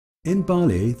In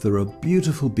Bali, there are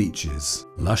beautiful beaches,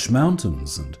 lush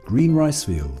mountains and green rice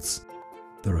fields.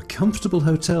 There are comfortable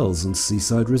hotels and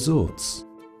seaside resorts.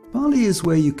 Bali is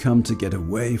where you come to get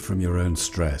away from your own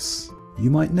stress. You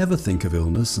might never think of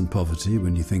illness and poverty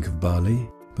when you think of Bali,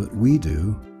 but we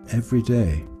do every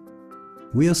day.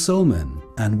 We are Solemen,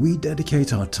 and we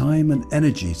dedicate our time and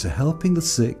energy to helping the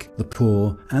sick, the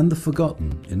poor, and the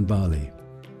forgotten in Bali.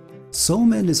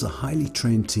 Solemen is a highly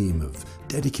trained team of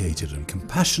dedicated and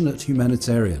compassionate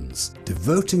humanitarians,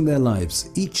 devoting their lives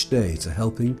each day to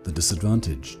helping the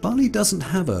disadvantaged. Bali doesn't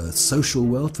have a social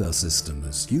welfare system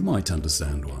as you might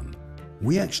understand one.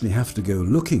 We actually have to go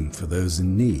looking for those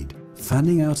in need,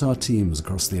 fanning out our teams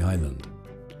across the island.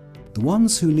 The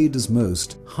ones who need us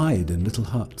most hide in little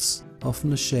huts,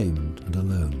 often ashamed and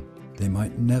alone. They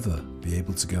might never be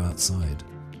able to go outside,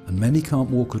 and many can't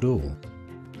walk at all.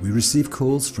 We receive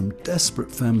calls from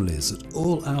desperate families at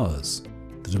all hours.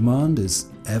 The demand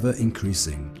is ever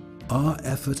increasing. Our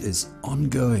effort is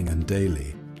ongoing and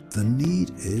daily. The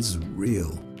need is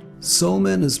real.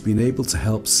 Solemen has been able to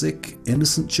help sick,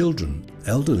 innocent children,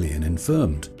 elderly and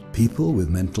infirmed, people with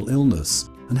mental illness,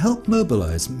 and help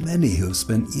mobilize many who have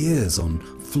spent years on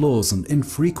floors and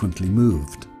infrequently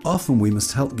moved. Often we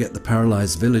must help get the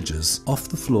paralyzed villagers off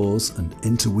the floors and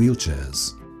into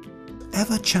wheelchairs.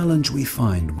 Whatever challenge we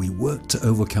find, we work to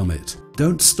overcome it.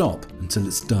 Don't stop until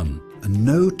it's done. And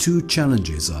no two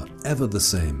challenges are ever the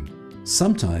same.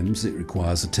 Sometimes it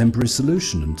requires a temporary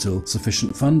solution until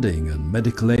sufficient funding and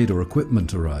medical aid or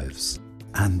equipment arrives.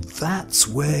 And that's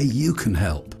where you can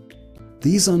help.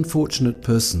 These unfortunate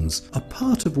persons are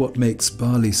part of what makes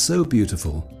Bali so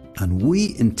beautiful, and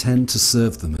we intend to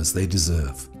serve them as they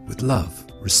deserve, with love,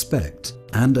 respect,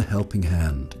 and a helping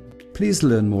hand. Please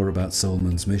learn more about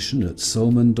Solemen's mission at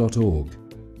solemen.org.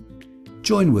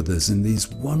 Join with us in these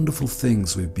wonderful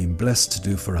things we've been blessed to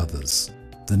do for others.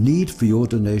 The need for your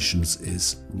donations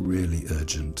is really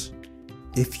urgent.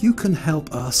 If you can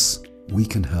help us, we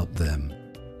can help them.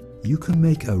 You can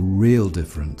make a real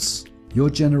difference. Your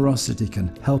generosity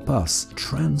can help us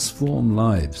transform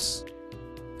lives.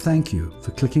 Thank you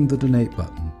for clicking the donate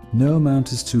button. No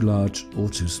amount is too large or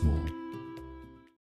too small.